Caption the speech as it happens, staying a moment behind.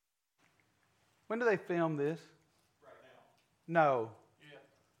When do they film this? Right now. No. Yeah.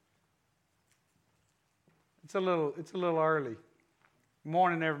 It's a little early.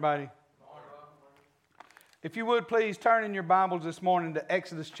 Morning, everybody. Morning. If you would please turn in your Bibles this morning to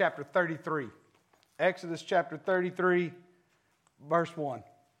Exodus chapter 33. Exodus chapter 33, verse 1.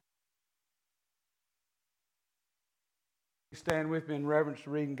 Stand with me in reverence to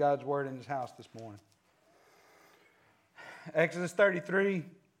reading God's word in His house this morning. Exodus 33,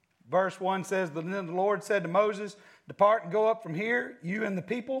 verse 1 says, Then the Lord said to Moses, Depart and go up from here, you and the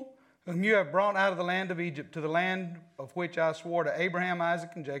people whom you have brought out of the land of Egypt, to the land of which I swore to Abraham,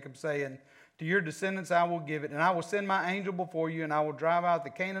 Isaac, and Jacob, saying, To your descendants I will give it, and I will send my angel before you, and I will drive out the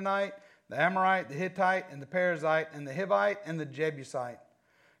Canaanite, the Amorite, the Hittite, and the Perizzite, and the Hivite, and the Jebusite.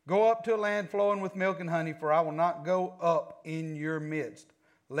 Go up to a land flowing with milk and honey, for I will not go up in your midst,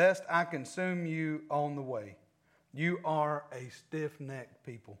 lest I consume you on the way. You are a stiff-necked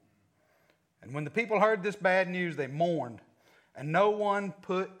people. And when the people heard this bad news, they mourned, and no one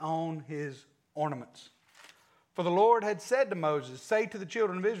put on his ornaments. For the Lord had said to Moses, Say to the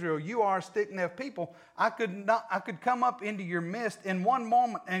children of Israel, You are a stiff-necked people. I could come up into your midst in one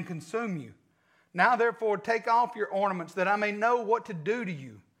moment and consume you. Now therefore take off your ornaments, that I may know what to do to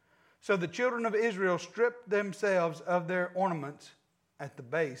you. So the children of Israel stripped themselves of their ornaments at the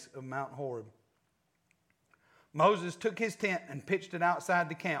base of Mount Horeb. Moses took his tent and pitched it outside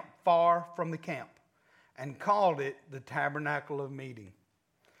the camp, far from the camp, and called it the Tabernacle of Meeting.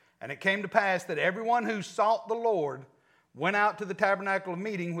 And it came to pass that everyone who sought the Lord went out to the Tabernacle of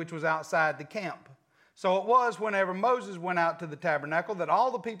Meeting, which was outside the camp. So it was whenever Moses went out to the tabernacle that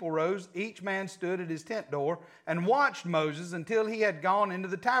all the people rose, each man stood at his tent door, and watched Moses until he had gone into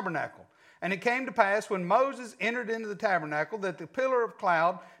the tabernacle. And it came to pass when Moses entered into the tabernacle that the pillar of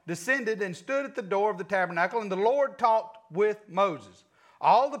cloud descended and stood at the door of the tabernacle, and the Lord talked with Moses.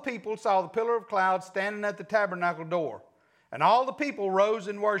 All the people saw the pillar of cloud standing at the tabernacle door. And all the people rose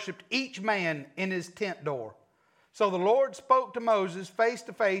and worshipped, each man in his tent door. So the Lord spoke to Moses face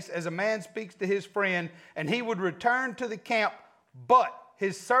to face as a man speaks to his friend, and he would return to the camp. But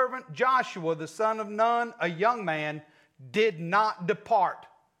his servant Joshua, the son of Nun, a young man, did not depart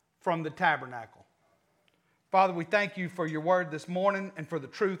from the tabernacle. Father, we thank you for your word this morning and for the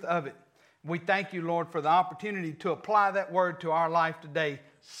truth of it. We thank you, Lord, for the opportunity to apply that word to our life today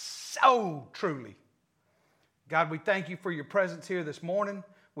so truly. God, we thank you for your presence here this morning.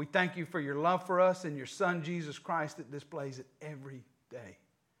 We thank you for your love for us and your Son, Jesus Christ, that displays it every day.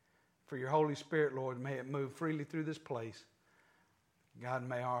 For your Holy Spirit, Lord, may it move freely through this place. God,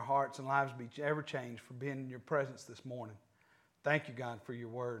 may our hearts and lives be ever changed for being in your presence this morning. Thank you, God, for your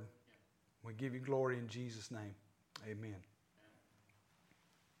word. We give you glory in Jesus' name. Amen.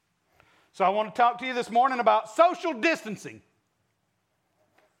 So I want to talk to you this morning about social distancing.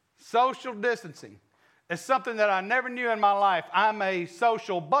 Social distancing. It's something that I never knew in my life. I'm a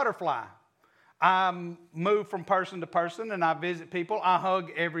social butterfly. I move from person to person and I visit people. I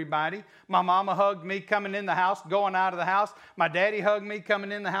hug everybody. My mama hugged me coming in the house, going out of the house. My daddy hugged me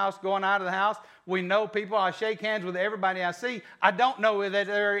coming in the house, going out of the house. We know people. I shake hands with everybody I see. I don't know that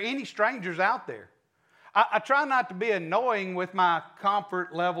there are any strangers out there. I try not to be annoying with my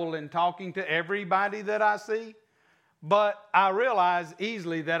comfort level in talking to everybody that I see. But I realize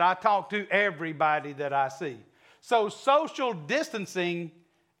easily that I talk to everybody that I see. So social distancing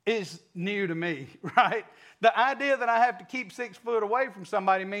is new to me, right? The idea that I have to keep 6 foot away from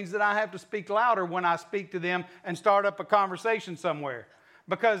somebody means that I have to speak louder when I speak to them and start up a conversation somewhere.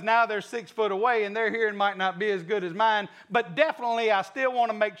 Because now they're 6 foot away and their hearing might not be as good as mine, but definitely I still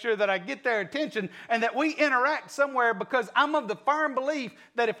want to make sure that I get their attention and that we interact somewhere, because I'm of the firm belief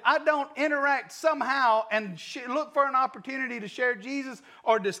that if I don't interact somehow and look for an opportunity to share Jesus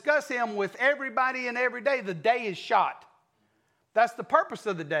or discuss him with everybody and every day, the day is shot. That's the purpose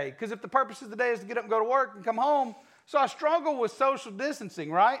of the day, because if the purpose of the day is to get up and go to work and come home, so I struggle with social distancing,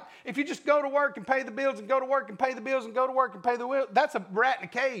 right? If you just go to work and pay the bills and go to work and pay the bills and go to work and pay the bills, that's a rat in a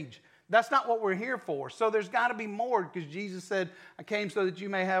cage. That's not what we're here for. So there's got to be more, because Jesus said, I came so that you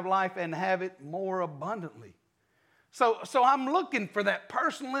may have life and have it more abundantly. So I'm looking for that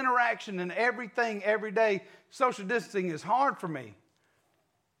personal interaction and everything every day. Social distancing is hard for me.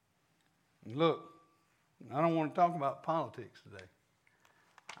 Look, I don't want to talk about politics today.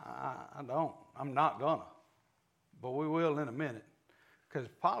 I don't. I'm not going to. But we will in a minute, because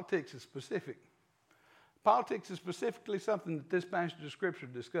politics is specific. Politics is specifically something that this passage of Scripture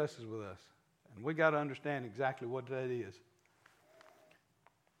discusses with us. And we got to understand exactly what that is.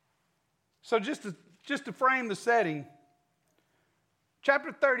 So just to frame the setting,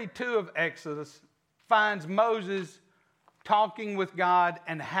 chapter 32 of Exodus finds Moses talking with God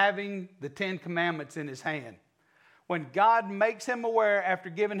and having the 10 Commandments in his hand. When God makes him aware, after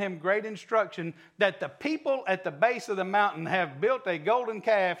giving him great instruction, that the people at the base of the mountain have built a golden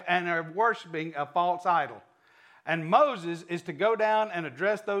calf and are worshiping a false idol. And Moses is to go down and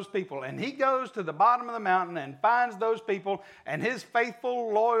address those people. And he goes to the bottom of the mountain and finds those people and his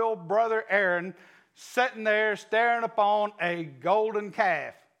faithful, loyal brother Aaron sitting there staring upon a golden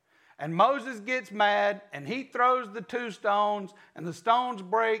calf. And Moses gets mad and he throws the 2 stones and the stones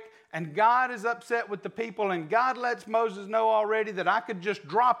break, and God is upset with the people, and God lets Moses know already that I could just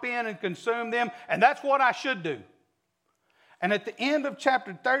drop in and consume them, and that's what I should do. And at the end of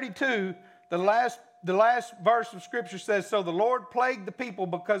chapter 32, the last verse of Scripture says, so the Lord plagued the people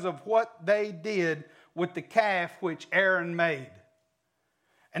because of what they did with the calf which Aaron made.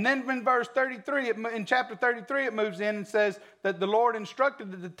 And then in verse 33, in chapter 33, it moves in and says that the Lord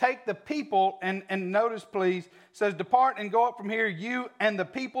instructed them to take the people, and notice please, says, depart and go up from here, you and the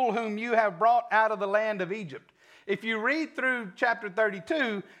people whom you have brought out of the land of Egypt. If you read through chapter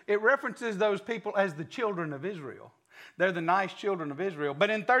 32, it references those people as the children of Israel. They're the nice children of Israel.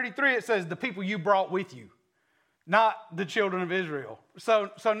 But in 33, it says the people you brought with you, not the children of Israel. So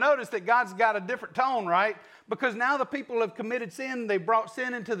notice that God's got a different tone, right? Because now the people have committed sin. They brought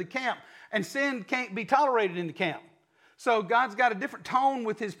sin into the camp. And sin can't be tolerated in the camp. So God's got a different tone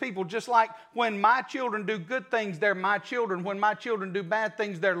with his people. Just like when my children do good things, they're my children. When my children do bad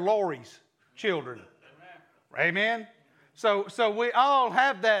things, they're Lori's children. Amen? So we all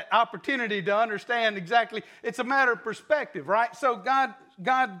have that opportunity to understand exactly. It's a matter of perspective, right? So God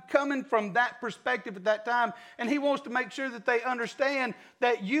coming from that perspective at that time, and he wants to make sure that they understand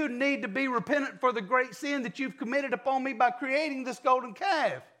that you need to be repentant for the great sin that you've committed upon me by creating this golden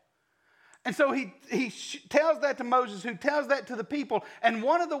calf. And so he tells that to Moses, who tells that to the people. And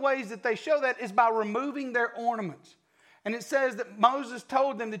one of the ways that they show that is by removing their ornaments. And it says that Moses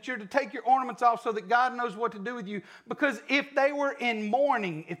told them that you're to take your ornaments off so that God knows what to do with you. Because if they were in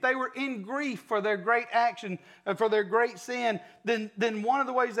mourning, if they were in grief for their great action, for their great sin, then one of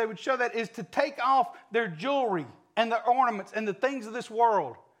the ways they would show that is to take off their jewelry and their ornaments and the things of this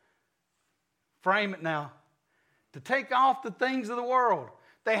world. Frame it now. To take off the things of the world.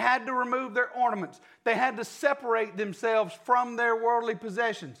 They had to remove their ornaments. They had to separate themselves from their worldly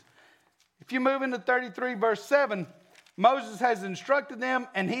possessions. If you move into 33 verse 7, Moses has instructed them,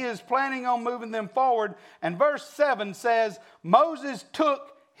 and he is planning on moving them forward. And verse 7 says, Moses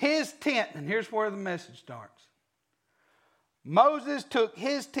took his tent, and here's where the message starts. Moses took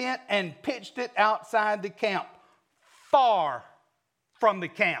his tent and pitched it outside the camp, far from the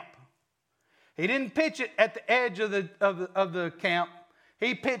camp. He didn't pitch it at the edge of the camp.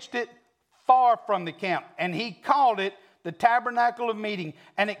 He pitched it far from the camp, and he called it the tabernacle of meeting.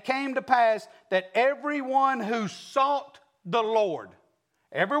 And it came to pass that everyone who sought the Lord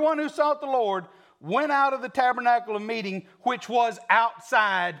went out of the tabernacle of meeting, which was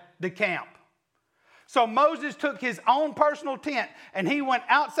outside the camp. So Moses took his own personal tent and he went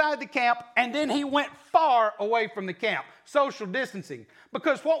outside the camp, and then he went far away from the camp. Social distancing.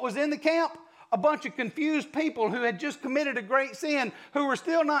 Because what was in the camp? A bunch of confused people who had just committed a great sin, who were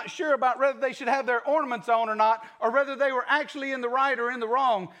still not sure about whether they should have their ornaments on or not, or whether they were actually in the right or in the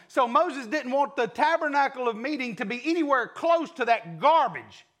wrong. So Moses didn't want the tabernacle of meeting to be anywhere close to that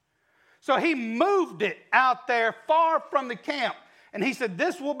garbage. So he moved it out there far from the camp. And he said,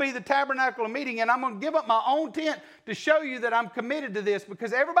 this will be the tabernacle of meeting, and I'm going to give up my own tent to show you that I'm committed to this,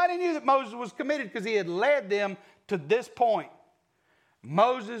 because everybody knew that Moses was committed because he had led them to this point.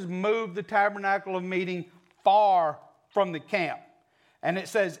 Moses moved the tabernacle of meeting far from the camp. And it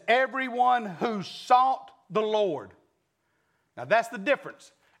says, everyone who sought the Lord. Now that's the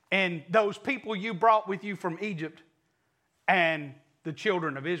difference in those people you brought with you from Egypt and the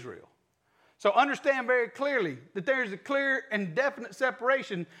children of Israel. So understand very clearly that there's a clear and definite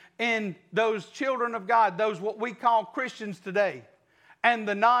separation in those children of God, those what we call Christians today, and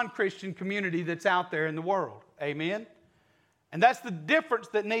the non-Christian community that's out there in the world. Amen? And that's the difference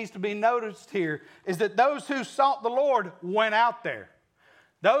that needs to be noticed here, is that those who sought the Lord went out there.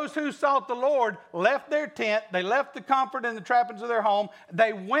 Those who sought the Lord left their tent, they left the comfort and the trappings of their home,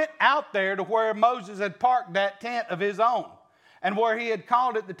 they went out there to where Moses had parked that tent of his own, and where he had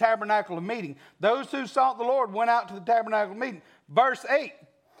called it the tabernacle of meeting. Those who sought the Lord went out to the tabernacle of meeting. Verse 8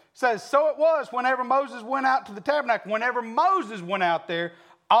 says, so it was whenever Moses went out to the tabernacle, whenever Moses went out there,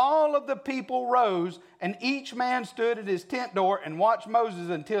 all of the people rose, and each man stood at his tent door and watched Moses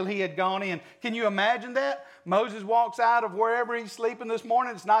until he had gone in. Can you imagine that? Moses walks out of wherever he's sleeping this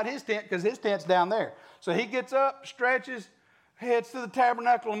morning. It's not his tent because his tent's down there. So he gets up, stretches. heads to the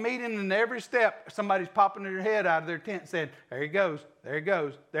tabernacle meeting, and every step, somebody's popping their head out of their tent saying, there he goes, there he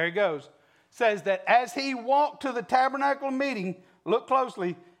goes, there he goes. Says that as he walked to the tabernacle meeting, look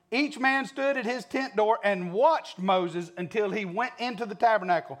closely, each man stood at his tent door and watched Moses until he went into the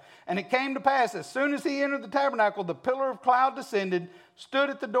tabernacle. And it came to pass, as soon as he entered the tabernacle, the pillar of cloud descended, stood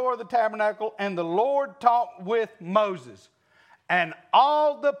at the door of the tabernacle, and the Lord talked with Moses. And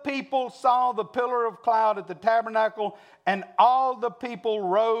all the people saw the pillar of cloud at the tabernacle, and all the people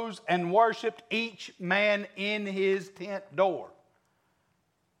rose and worshiped, each man in his tent door.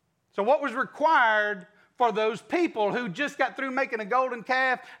 So what was required for those people who just got through making a golden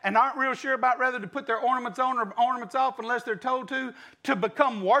calf and aren't real sure about whether to put their ornaments on or ornaments off unless they're told to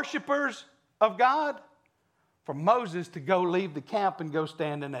become worshipers of God? For Moses to go leave the camp and go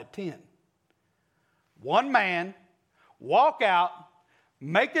stand in that tent. One man, walk out,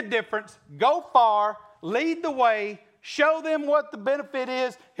 make a difference, go far, lead the way, show them what the benefit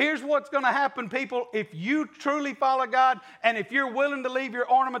is. Here's what's going to happen, people, if you truly follow God and if you're willing to leave your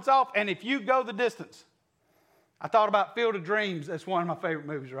ornaments off and if you go the distance. I thought about Field of Dreams. That's one of my favorite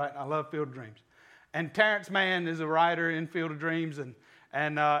movies, right? I love Field of Dreams. And Terrence Mann is a writer in Field of Dreams,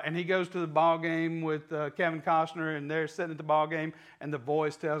 and he goes to the ball game with Kevin Costner, and they're sitting at the ball game, and the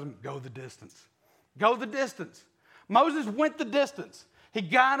voice tells him, go the distance. Go the distance. Moses went the distance. He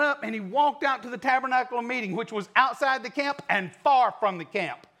got up and he walked out to the tabernacle meeting, which was outside the camp and far from the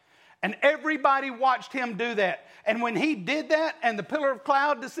camp. And everybody watched him do that. And when he did that and the pillar of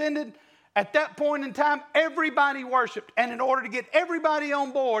cloud descended, at that point in time, everybody worshiped. And in order to get everybody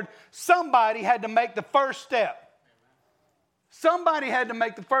on board, somebody had to make the first step. Somebody had to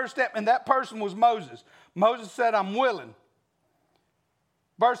make the first step, and that person was Moses. Moses said, I'm willing.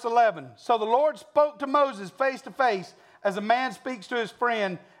 Verse 11, so the Lord spoke to Moses face to face as a man speaks to his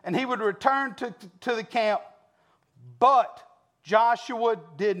friend, and he would return to the camp. But Joshua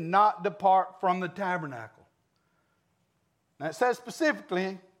did not depart from the tabernacle. Now it says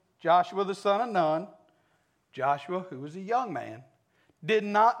specifically, Joshua the son of Nun, Joshua, who was a young man, did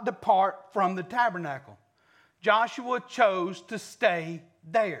not depart from the tabernacle. Joshua chose to stay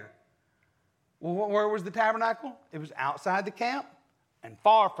there. Well, where was the tabernacle? It was outside the camp and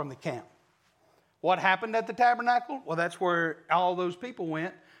far from the camp. What happened at the tabernacle? Well, that's where all those people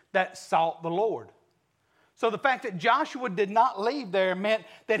went that sought the Lord. So the fact that Joshua did not leave there meant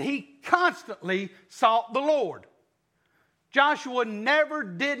that he constantly sought the Lord. Joshua never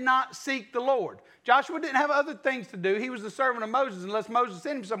did not seek the Lord. Joshua didn't have other things to do. He was the servant of Moses. Unless Moses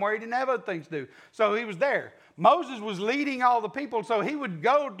sent him somewhere, he didn't have other things to do. So he was there. Moses was leading all the people, so he would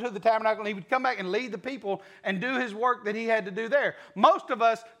go to the tabernacle and he would come back and lead the people and do his work that he had to do there. Most of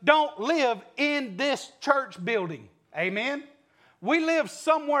us don't live in this church building. Amen? We live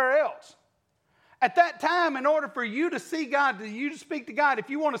somewhere else. At that time, in order for you to see God, for you to speak to God, if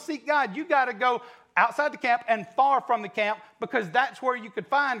you want to seek God, you got to go outside the camp and far from the camp, because that's where you could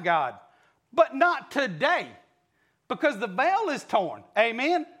find God. But not today, because the veil is torn.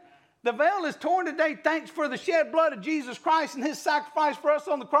 Amen? The veil is torn today. Thanks for the shed blood of Jesus Christ and his sacrifice for us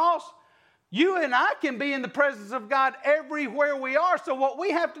on the cross. You and I can be in the presence of God everywhere we are. So what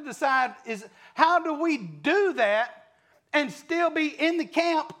we have to decide is, how do we do that and still be in the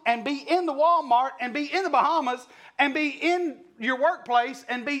camp and be in the Walmart and be in the Bahamas and be in your workplace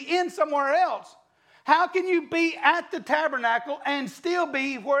and be in somewhere else? How can you be at the tabernacle and still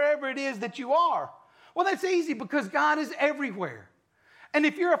be wherever it is that you are? Well, that's easy, because God is everywhere. And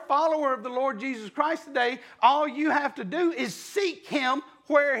if you're a follower of the Lord Jesus Christ today, all you have to do is seek him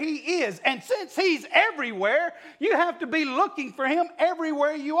where he is. And since he's everywhere, you have to be looking for him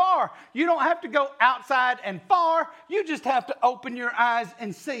everywhere you are. You don't have to go outside and far. You just have to open your eyes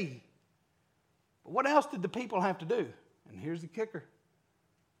and see. But what else did the people have to do? And here's the kicker.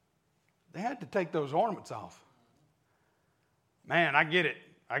 They had to take those ornaments off. Man, I get it.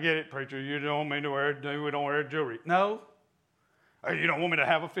 I get it, preacher. You don't want me to we don't wear jewelry. No. Oh, you don't want me to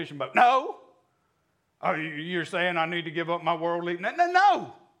have a fishing boat. No. Oh, you're saying I need to give up my worldly?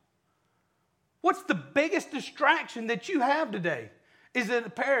 No. What's the biggest distraction that you have today? Is it a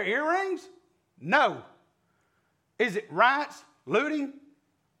pair of earrings? No. Is it riots, looting,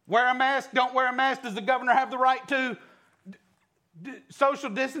 wear a mask, don't wear a mask? Does the governor have the right to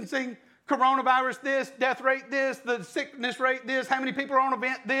social distancing, coronavirus this, death rate this, the sickness rate this, how many people are on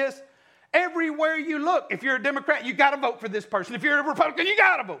event this? Everywhere you look, if you're a Democrat, you got to vote for this person. If you're a Republican, you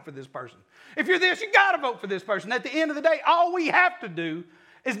got to vote for this person. If you're this, you got to vote for this person. At the end of the day, all we have to do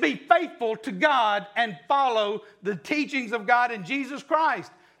is be faithful to God and follow the teachings of God in Jesus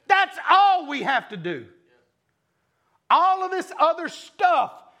Christ. That's all we have to do. All of this other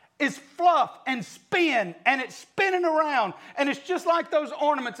stuff is fluff and spin, and it's spinning around, and it's just like those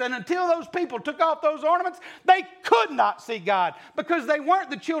ornaments. And until those people took off those ornaments, they could not see God because they weren't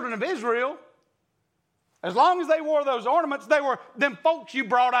the children of Israel. As long as they wore those ornaments, they were them folks you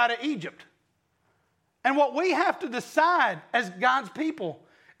brought out of Egypt. And what we have to decide as God's people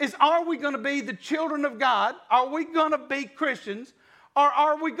is, are we going to be the children of God? Are we going to be Christians? Or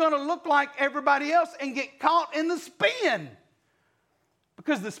are we going to look like everybody else and get caught in the spin?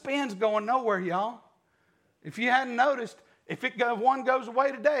 Because the spin's going nowhere, y'all. If you hadn't noticed, if one goes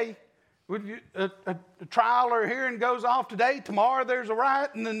away today, a trial or hearing goes off today, tomorrow there's a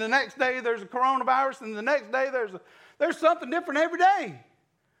riot, and then the next day there's a coronavirus, and the next day there's something different every day.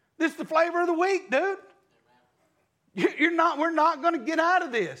 This is the flavor of the week, dude. We're not going to get out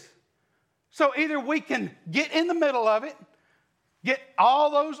of this. So either we can get in the middle of it, get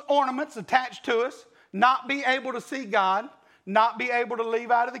all those ornaments attached to us, not be able to see God, not be able to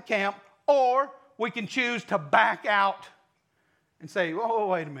leave out of the camp, or we can choose to back out and say, "Oh,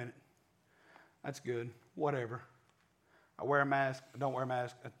 wait a minute. That's good. Whatever. I wear a mask. I don't wear a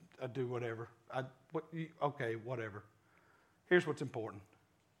mask. I do whatever. Okay, whatever. Here's what's important.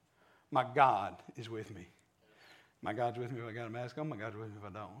 My God is with me. My God's with me if I got a mask on. My God's with me if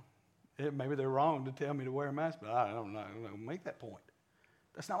I don't. Maybe they're wrong to tell me to wear a mask, but I don't make that point.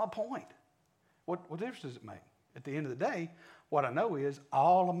 That's not my point. What difference does it make? At the end of the day, what I know is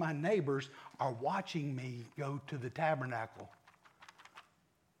all of my neighbors are watching me go to the tabernacle.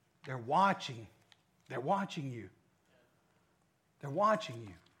 They're watching. They're watching you. They're watching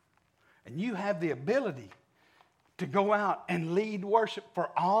you. And you have the ability to go out and lead worship for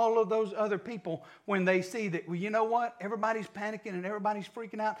all of those other people when they see that, well, you know what? Everybody's panicking and everybody's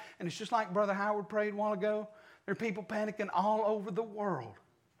freaking out. And it's just like Brother Howard prayed a while ago. There are people panicking all over the world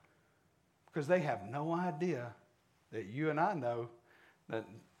because they have no idea that you and I know that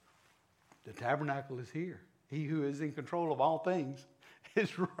the tabernacle is here. He who is in control of all things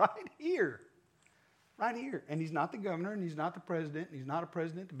is right here. Right here. And he's not the governor, and he's not the president, and he's not a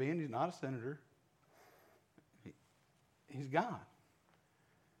president to be, and he's not a senator. He's God.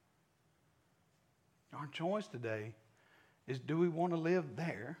 Our choice today is, do we want to live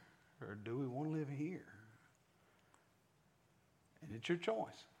there or do we want to live here? And it's your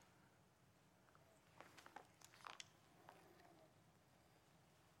choice.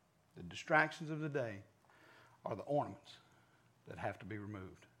 The distractions of the day are the ornaments that have to be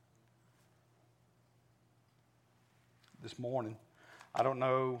removed. This morning, I don't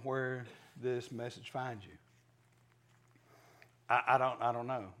know where this message finds you. I don't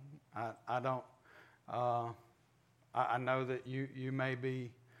know. I know that you may be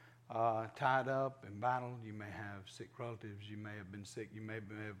tied up and battled. You may have sick relatives. You may have been sick. You may have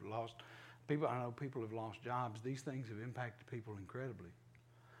lost people. I know people have lost jobs. These things have impacted people incredibly.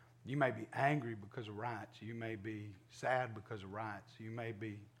 You may be angry because of riots. You may be sad because of riots. You may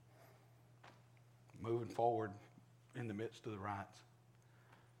be moving forward in the midst of the riots.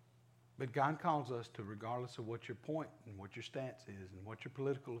 But God calls us to, regardless of what your point and what your stance is and what your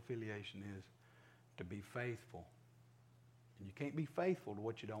political affiliation is, to be faithful. And you can't be faithful to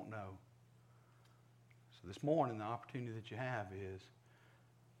what you don't know. So this morning, the opportunity that you have is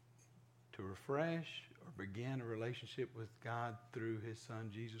to refresh or begin a relationship with God through His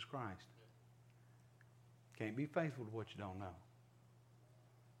Son, Jesus Christ. Can't be faithful to what you don't know.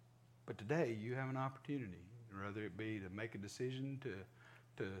 But today, you have an opportunity, whether it be to make a decision to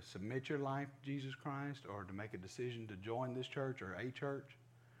submit your life to Jesus Christ or to make a decision to join this church or a church.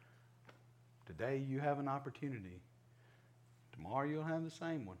 Today, you have an opportunity. Tomorrow, you'll have the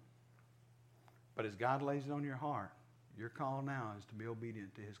same one. But as God lays it on your heart, your call now is to be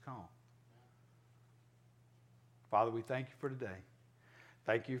obedient to His call. Father, we thank you for today.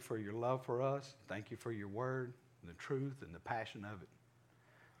 Thank you for your love for us. Thank you for your word, and the truth, and the passion of it.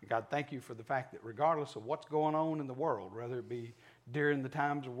 And God, thank you for the fact that regardless of what's going on in the world, whether it be during the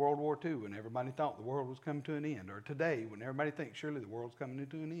times of World War II when everybody thought the world was coming to an end, or today when everybody thinks surely the world's coming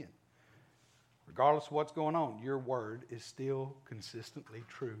to an end, regardless of what's going on, your word is still consistently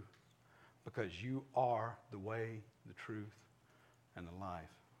true because you are the way, the truth, and the life.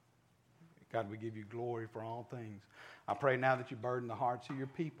 God, we give you glory for all things. I pray now that you burden the hearts of your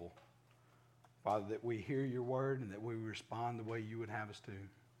people, Father, that we hear your word and that we respond the way you would have us to.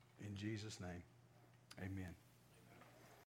 In Jesus' name, amen.